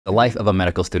The life of a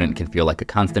medical student can feel like a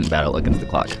constant battle against the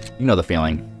clock. You know the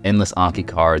feeling. Endless Anki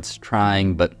cards,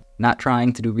 trying but not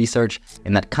trying to do research,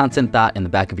 and that constant thought in the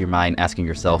back of your mind asking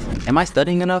yourself, am I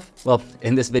studying enough? Well,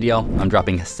 in this video, I'm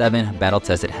dropping 7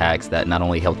 battle-tested hacks that not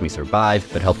only helped me survive,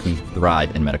 but helped me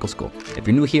thrive in medical school. If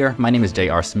you're new here, my name is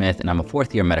J.R. Smith, and I'm a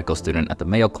 4th-year medical student at the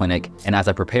Mayo Clinic, and as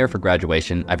I prepare for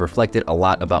graduation, I've reflected a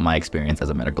lot about my experience as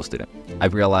a medical student.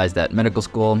 I've realized that medical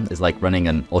school is like running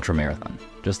an ultramarathon.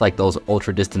 Just like those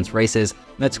ultra-distance races,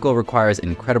 med school requires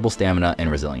incredible stamina and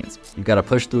resilience. You've got to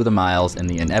push through the miles and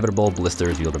the inevitable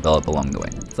blisters you'll develop along the way.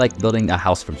 It's like building a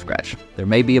house from scratch. There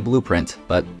may be a blueprint,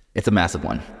 but it's a massive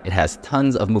one. It has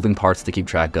tons of moving parts to keep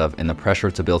track of and the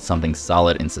pressure to build something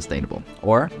solid and sustainable.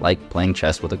 Or like playing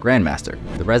chess with a grandmaster.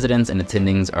 The residents and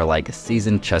attendings are like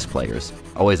seasoned chess players,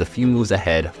 always a few moves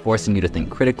ahead, forcing you to think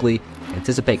critically,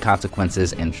 anticipate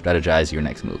consequences, and strategize your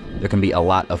next move. There can be a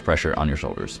lot of pressure on your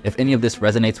shoulders. If any of this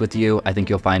resonates with you, I think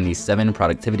you'll find these 7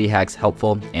 productivity hacks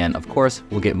helpful, and of course,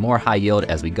 we'll get more high yield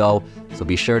as we go, so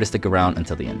be sure to stick around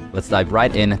until the end. Let's dive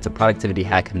right into productivity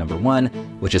hack number 1,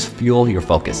 which is fuel your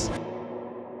focus.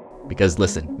 Because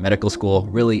listen, medical school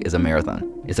really is a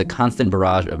marathon. It's a constant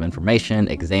barrage of information,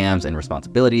 exams, and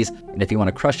responsibilities, and if you want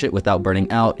to crush it without burning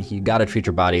out, you gotta treat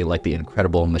your body like the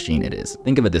incredible machine it is.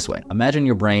 Think of it this way. Imagine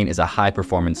your brain is a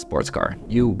high-performance sports car.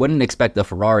 You wouldn't expect a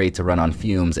Ferrari to run on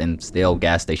fumes and stale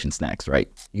gas station snacks, right?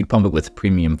 You'd pump it with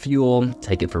premium fuel,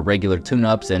 take it for regular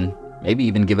tune-ups, and maybe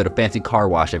even give it a fancy car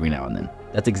wash every now and then.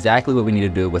 That's exactly what we need to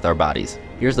do with our bodies.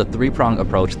 Here's the 3-prong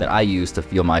approach that I use to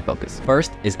fuel my focus.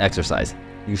 First is exercise.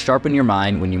 You sharpen your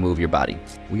mind when you move your body.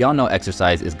 We all know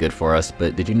exercise is good for us,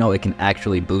 but did you know it can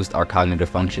actually boost our cognitive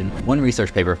function? One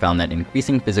research paper found that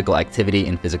increasing physical activity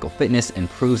and physical fitness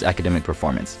improves academic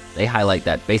performance. They highlight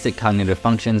that basic cognitive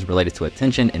functions related to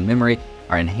attention and memory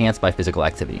are enhanced by physical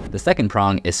activity. The second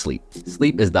prong is sleep.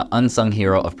 Sleep is the unsung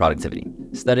hero of productivity.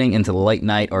 Studying into the late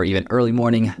night or even early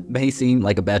morning may seem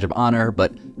like a badge of honor,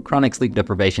 but chronic sleep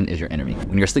deprivation is your enemy.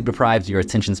 When you're sleep deprived, your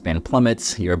attention span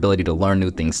plummets, your ability to learn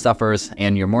new things suffers,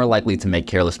 and you're more likely to make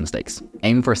careless mistakes.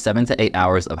 Aim for 7 to 8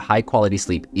 hours of high quality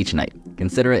sleep each night.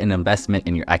 Consider it an investment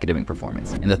in your academic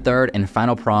performance. And the third and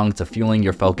final prong to fueling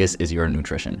your focus is your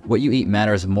nutrition. What you eat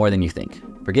matters more than you think.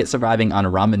 Forget surviving on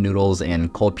ramen noodles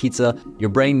and cold pizza. Your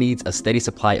brain needs a steady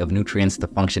supply of nutrients to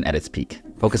function at its peak.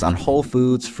 Focus on whole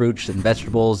foods, fruits and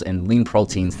vegetables, and lean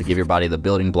proteins to give your body the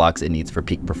building blocks it needs for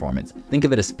peak performance. Think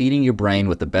of it as feeding your brain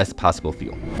with the best possible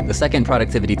fuel. The second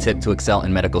productivity tip to excel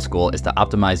in medical school is to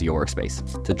optimize your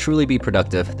workspace. To truly be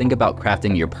productive, think about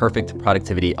crafting your perfect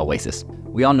productivity oasis.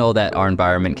 We all know that our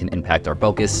environment can impact our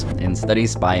focus, and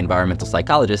studies by environmental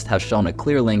psychologists have shown a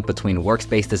clear link between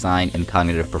workspace design and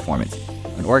cognitive performance.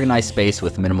 An organized space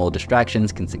with minimal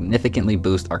distractions can significantly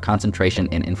boost our concentration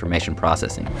and information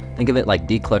processing. Think of it like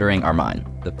decluttering our mind.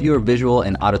 The fewer visual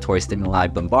and auditory stimuli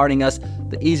bombarding us,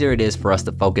 the easier it is for us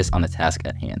to focus on the task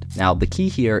at hand. Now, the key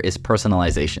here is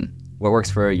personalization. What works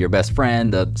for your best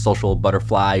friend, the social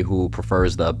butterfly who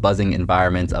prefers the buzzing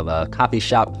environment of a coffee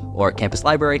shop or campus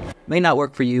library, may not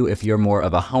work for you if you're more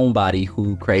of a homebody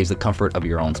who craves the comfort of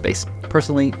your own space.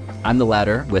 Personally, I'm the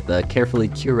latter with a carefully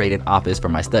curated office for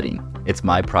my studying. It's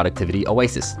my productivity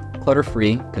oasis.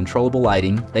 Clutter-free, controllable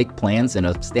lighting, fake plants, and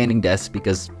a standing desk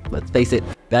because, let's face it,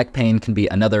 back pain can be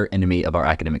another enemy of our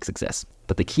academic success.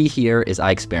 But the key here is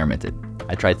I experimented.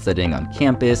 I tried studying on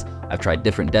campus, I've tried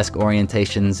different desk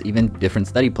orientations, even different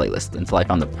study playlists until I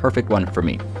found the perfect one for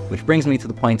me. Which brings me to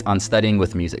the point on studying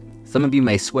with music. Some of you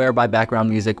may swear by background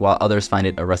music while others find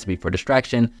it a recipe for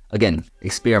distraction. Again,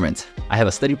 experiment. I have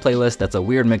a study playlist that's a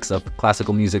weird mix of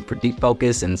classical music for deep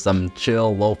focus and some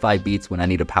chill lo-fi beats when I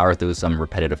need to power through some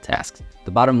repetitive tasks.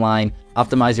 The bottom line,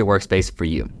 optimize your workspace for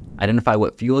you. Identify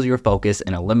what fuels your focus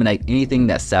and eliminate anything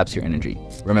that saps your energy.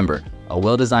 Remember, a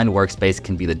well-designed workspace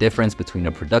can be the difference between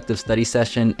a productive study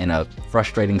session and a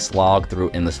frustrating slog through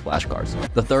endless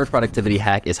flashcards. The third productivity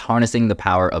hack is harnessing the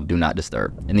power of do not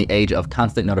disturb. In the age of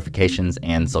constant notifications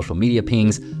and social media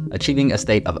pings, achieving a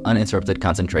state of uninterrupted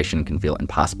concentration can feel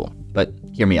impossible. But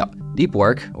hear me out. Deep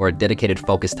work, or dedicated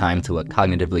focus time to a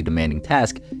cognitively demanding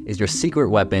task, is your secret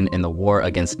weapon in the war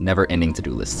against never-ending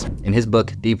to-do lists. In his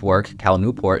book, Deep Work, Cal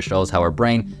Newport shows how our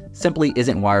brain simply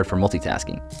isn't wired for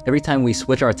multitasking. Every time we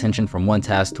switch our attention from one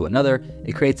task to another,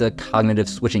 it creates a cognitive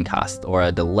switching cost, or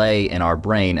a delay in our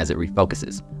brain as it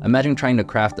refocuses. Imagine trying to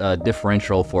craft a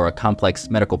differential for a complex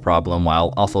medical problem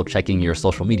while also checking your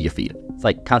social media feed. It's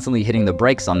like constantly hitting the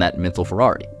brakes on that mental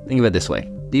Ferrari. Think of it this way.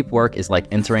 Deep work is like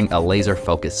entering a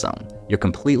laser-focused zone. You're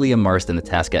completely immersed in the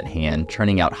task at hand,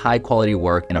 churning out high-quality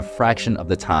work in a fraction of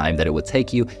the time that it would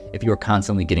take you if you were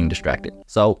constantly getting distracted.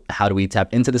 So how do we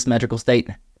tap into this magical state?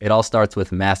 It all starts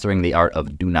with mastering the art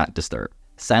of do not disturb.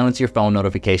 Silence your phone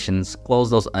notifications,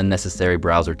 close those unnecessary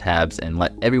browser tabs, and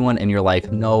let everyone in your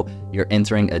life know you're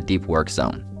entering a deep work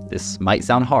zone. This might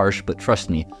sound harsh, but trust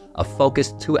me, a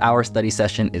focused 2-hour study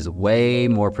session is way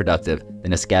more productive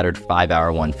than a scattered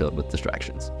 5-hour one filled with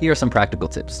distractions. Here are some practical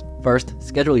tips. First,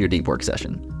 schedule your deep work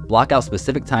session. Block out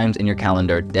specific times in your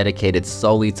calendar dedicated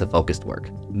solely to focused work.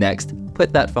 Next,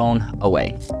 put that phone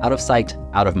away. Out of sight,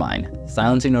 out of mind.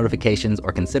 Silence your notifications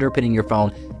or consider putting your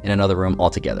phone in another room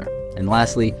altogether. And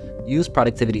lastly, use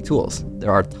productivity tools.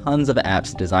 There are tons of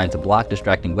apps designed to block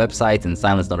distracting websites and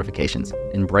silence notifications.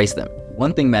 Embrace them.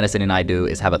 One thing Madison and I do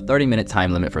is have a 30-minute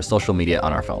time limit for social media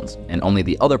on our phones, and only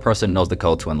the other person knows the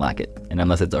code to unlock it. And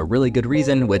unless it's a really good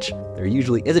reason, which there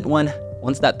usually isn't one,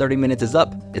 once that 30 minutes is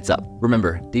up, it's up.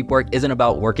 Remember, deep work isn't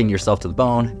about working yourself to the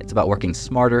bone, it's about working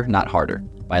smarter, not harder.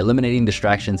 By eliminating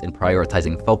distractions and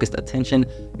prioritizing focused attention,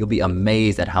 you'll be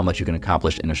amazed at how much you can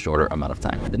accomplish in a shorter amount of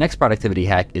time. The next productivity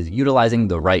hack is utilizing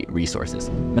the right resources.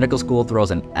 Medical school throws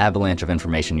an avalanche of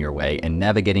information your way, and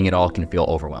navigating it all can feel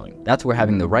overwhelming. That's where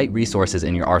having the right resources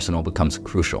in your arsenal becomes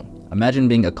crucial. Imagine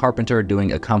being a carpenter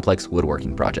doing a complex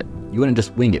woodworking project. You wouldn't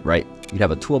just wing it, right? You'd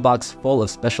have a toolbox full of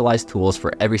specialized tools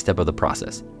for every step of the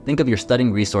process. Think of your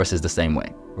studying resources the same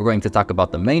way. We're going to talk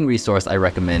about the main resource I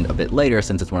recommend a bit later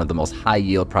since it's one of the most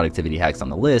high-yield productivity hacks on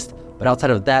the list, but outside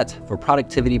of that, for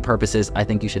productivity purposes, I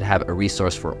think you should have a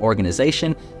resource for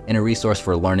organization and a resource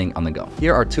for learning on the go.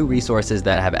 Here are 2 resources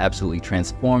that have absolutely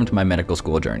transformed my medical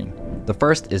school journey. The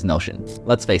first is Notion.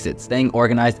 Let's face it, staying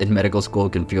organized in medical school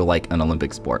can feel like an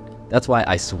Olympic sport. That's why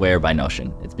I swear by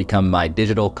Notion. It's become my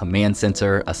digital command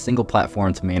center, a single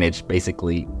platform to manage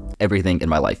basically everything in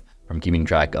my life. From keeping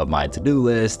track of my to-do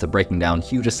list to breaking down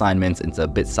huge assignments into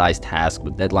bit-sized tasks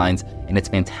with deadlines, and it's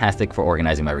fantastic for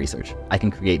organizing my research. I can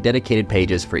create dedicated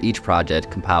pages for each project,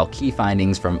 compile key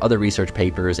findings from other research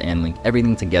papers, and link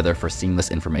everything together for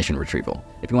seamless information retrieval.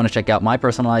 If you want to check out my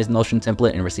personalized Notion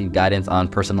template and receive guidance on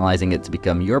personalizing it to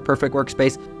become your perfect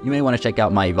workspace, you may want to check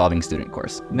out my Evolving Student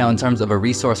course. Now, in terms of a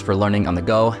resource for learning on the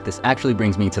go, this actually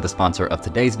brings me to the sponsor of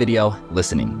today's video,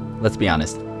 listening. Let's be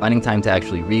honest, finding time to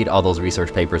actually read all those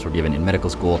research papers we're given in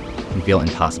medical school can feel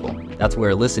impossible. That's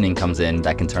where listening comes in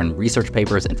that can turn research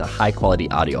papers into high-quality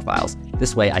audio files.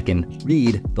 This way I can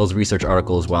read those research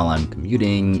articles while I'm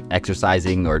commuting,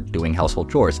 exercising, or doing household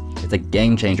chores. It's a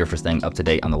game changer for staying up to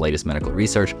date on the latest medical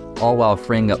research, all while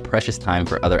freeing up precious time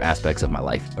for other aspects of my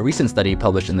life. A recent study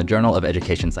published in the Journal of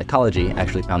Education Psychology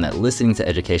actually found that listening to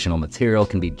educational material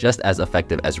can be just as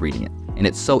effective as reading it. And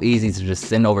it's so easy to just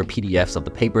send over PDFs of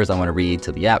the papers I want to read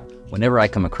to the app whenever I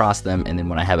come across them, and then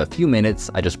when I have a few minutes,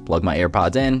 I just plug my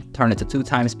AirPods in, turn it to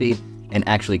 2x speed, and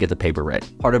actually get the paper read.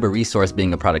 Part of a resource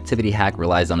being a productivity hack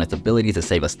relies on its ability to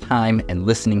save us time, and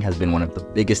listening has been one of the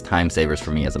biggest time savers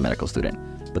for me as a medical student.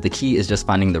 But the key is just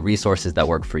finding the resources that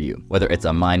work for you, whether it's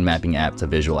a mind mapping app to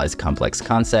visualize complex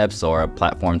concepts or a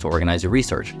platform to organize your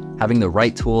research. Having the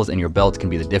right tools in your belt can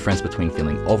be the difference between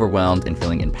feeling overwhelmed and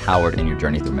feeling empowered in your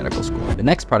journey through medical school. The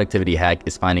next productivity hack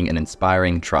is finding an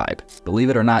inspiring tribe. Believe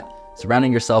it or not,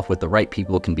 surrounding yourself with the right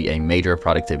people can be a major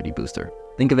productivity booster.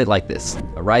 Think of it like this: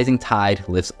 a rising tide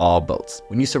lifts all boats.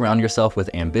 When you surround yourself with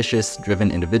ambitious,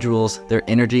 driven individuals, their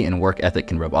energy and work ethic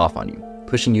can rub off on you,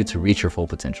 pushing you to reach your full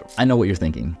potential. I know what you're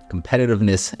thinking.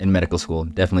 Competitiveness in medical school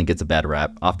definitely gets a bad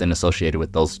rap, often associated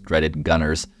with those dreaded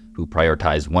gunners who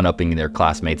prioritize one-upping their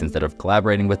classmates instead of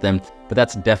collaborating with them, but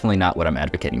that's definitely not what I'm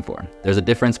advocating for. There's a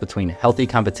difference between healthy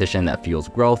competition that fuels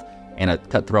growth and a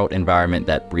cutthroat environment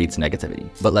that breeds negativity.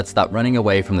 But let's stop running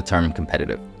away from the term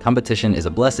competitive. Competition is a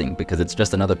blessing because it's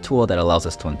just another tool that allows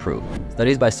us to improve.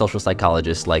 Studies by social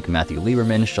psychologists like Matthew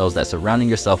Lieberman shows that surrounding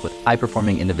yourself with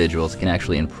high-performing individuals can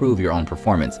actually improve your own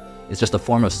performance. It's just a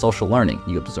form of social learning.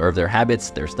 You observe their habits,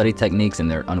 their study techniques,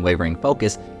 and their unwavering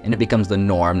focus, and it becomes the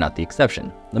norm, not the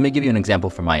exception. Let me give you an example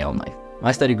from my own life.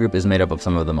 My study group is made up of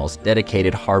some of the most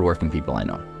dedicated, hardworking people I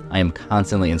know. I am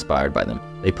constantly inspired by them.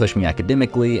 They push me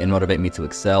academically and motivate me to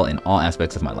excel in all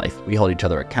aspects of my life. We hold each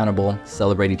other accountable,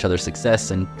 celebrate each other's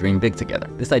success, and dream big together.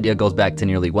 This idea goes back to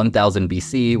nearly 1000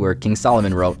 BC, where King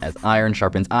Solomon wrote, "As iron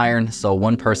sharpens iron, so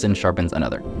one person sharpens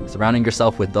another." Surrounding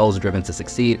yourself with those driven to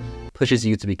succeed pushes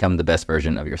you to become the best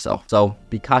version of yourself. So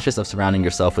be cautious of surrounding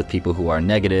yourself with people who are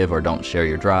negative or don't share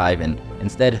your drive, and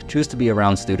instead choose to be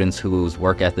around students whose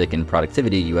work ethic and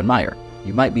productivity you admire.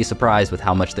 you might be surprised with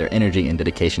how much their energy and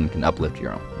dedication can uplift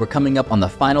your own. We're coming up on the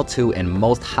final 2 and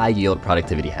most high-yield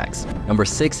productivity hacks. Number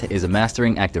 6 is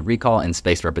mastering active recall and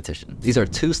spaced repetition. These are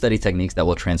 2 study techniques that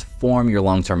will transform your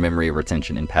long-term memory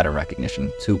retention and pattern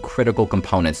recognition, 2 critical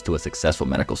components to a successful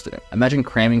medical student. Imagine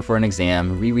cramming for an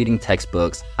exam, rereading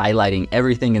textbooks, highlighting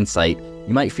everything in sight.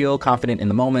 You might feel confident in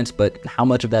the moment, but how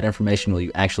much of that information will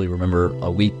you actually remember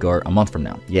a week or a month from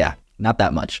now? Yeah, not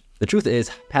that much. The truth is,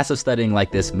 passive studying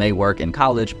like this may work in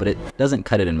college, but it doesn't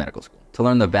cut it in medical school. To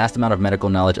learn the vast amount of medical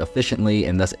knowledge efficiently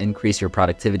and thus increase your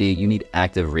productivity, you need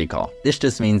active recall. This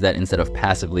just means that instead of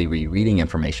passively rereading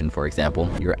information, for example,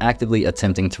 you're actively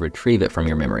attempting to retrieve it from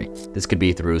your memory. This could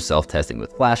be through self-testing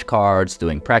with flashcards,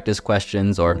 doing practice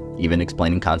questions, or even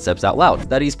explaining concepts out loud.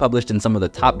 Studies published in some of the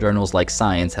top journals like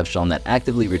Science have shown that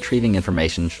actively retrieving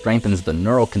information strengthens the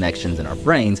neural connections in our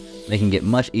brains, making it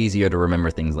much easier to remember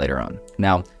things later on.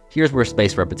 Now, here's where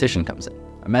spaced repetition comes in.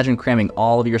 Imagine cramming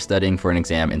all of your studying for an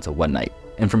exam into one night.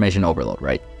 Information overload,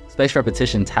 right? Spaced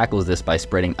repetition tackles this by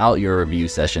spreading out your review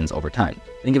sessions over time.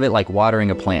 Think of it like watering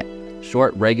a plant.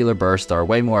 Short, regular bursts are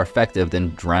way more effective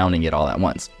than drowning it all at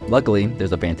once. Luckily,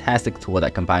 there's a fantastic tool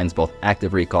that combines both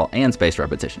active recall and spaced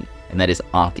repetition, and that is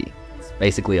Anki. It's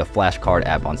basically a flashcard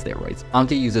app on steroids.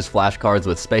 Anki uses flashcards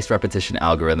with spaced repetition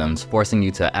algorithms, forcing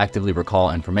you to actively recall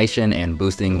information and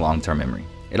boosting long-term memory.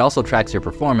 It also tracks your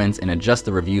performance and adjusts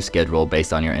the review schedule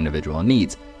based on your individual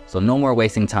needs. So no more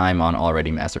wasting time on already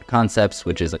mastered concepts,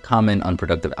 which is a common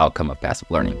unproductive outcome of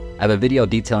passive learning. I have a video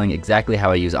detailing exactly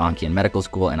how I use Anki in medical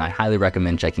school, and I highly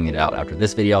recommend checking it out after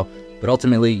this video. But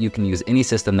ultimately, you can use any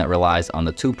system that relies on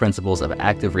the 2 principles of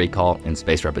active recall and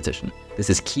spaced repetition. This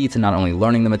is key to not only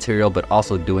learning the material, but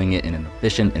also doing it in an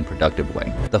efficient and productive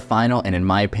way. The final, and in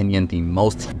my opinion, the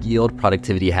most yield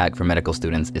productivity hack for medical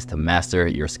students is to master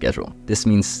your schedule. This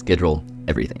means schedule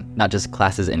everything, not just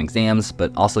classes and exams,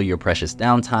 but also your precious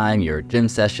downtime, your gym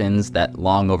sessions, that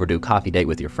long overdue coffee date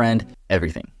with your friend,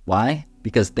 everything. Why?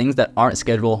 Because things that aren't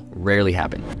scheduled rarely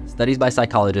happen. Studies by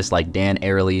psychologists like Dan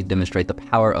Ariely demonstrate the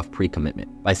power of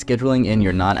pre-commitment. By scheduling in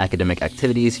your non-academic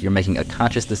activities, you're making a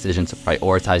conscious decision to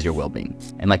prioritize your well-being.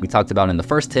 And like we talked about in the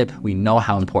first tip, we know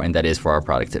how important that is for our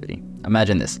productivity.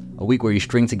 Imagine this, a week where you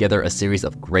string together a series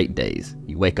of great days.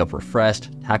 You wake up refreshed,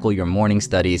 tackle your morning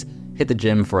studies, hit the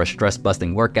gym for a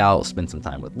stress-busting workout, spend some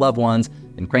time with loved ones,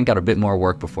 and crank out a bit more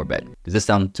work before bed. Does this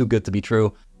sound too good to be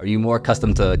true? Are you more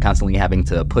accustomed to constantly having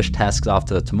to push tasks off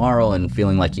to tomorrow and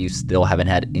feeling like you still haven't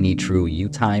had any true you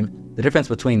time? The difference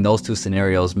between those 2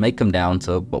 scenarios may come down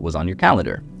to what was on your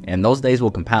calendar. And those days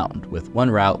will compound, with one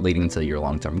route leading to your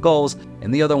long-term goals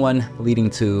and the other one leading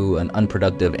to an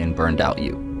unproductive and burned out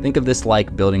you. Think of this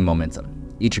like building momentum.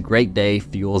 Each great day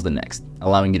fuels the next,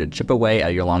 allowing you to chip away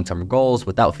at your long-term goals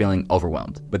without feeling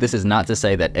overwhelmed. But this is not to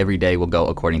say that every day will go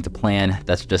according to plan.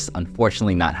 That's just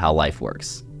unfortunately not how life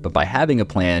works. But by having a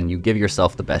plan, you give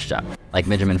yourself the best shot. Like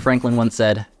Benjamin Franklin once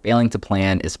said, failing to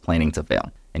plan is planning to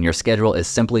fail. And your schedule is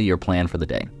simply your plan for the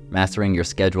day. Mastering your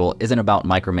schedule isn't about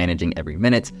micromanaging every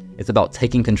minute, it's about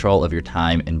taking control of your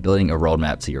time and building a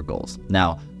roadmap to your goals.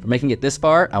 Now, for making it this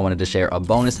far, I wanted to share a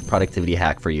bonus productivity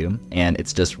hack for you, and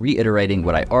it's just reiterating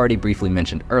what I already briefly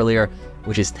mentioned earlier,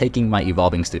 which is taking my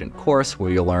Evolving Student course,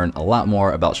 where you'll learn a lot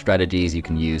more about strategies you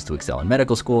can use to excel in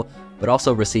medical school, but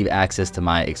also receive access to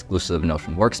my exclusive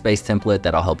Notion Workspace template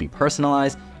that I'll help you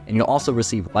personalize. And you'll also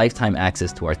receive lifetime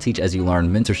access to our Teach As You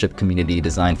Learn mentorship community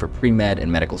designed for pre-med and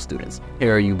medical students.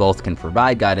 Here, you both can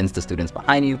provide guidance to students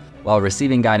behind you while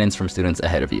receiving guidance from students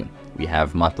ahead of you. We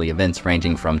have monthly events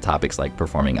ranging from topics like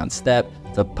performing on STEP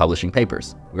to publishing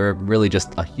papers. We're really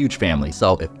just a huge family,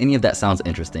 so if any of that sounds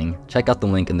interesting, check out the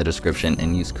link in the description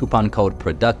and use coupon code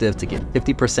PRODUCTIVE to get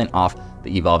 50% off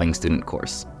the Evolving Student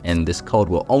course. And this code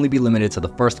will only be limited to the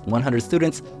first 100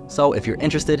 students, so if you're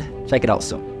interested, check it out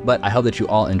soon. But I hope that you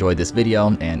all enjoyed this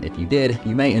video, and if you did,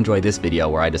 you may enjoy this video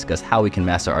where I discuss how we can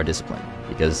master our discipline,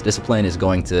 because discipline is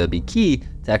going to be key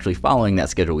to actually following that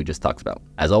schedule we just talked about.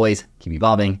 As always, keep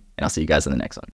evolving, and I'll see you guys in the next one.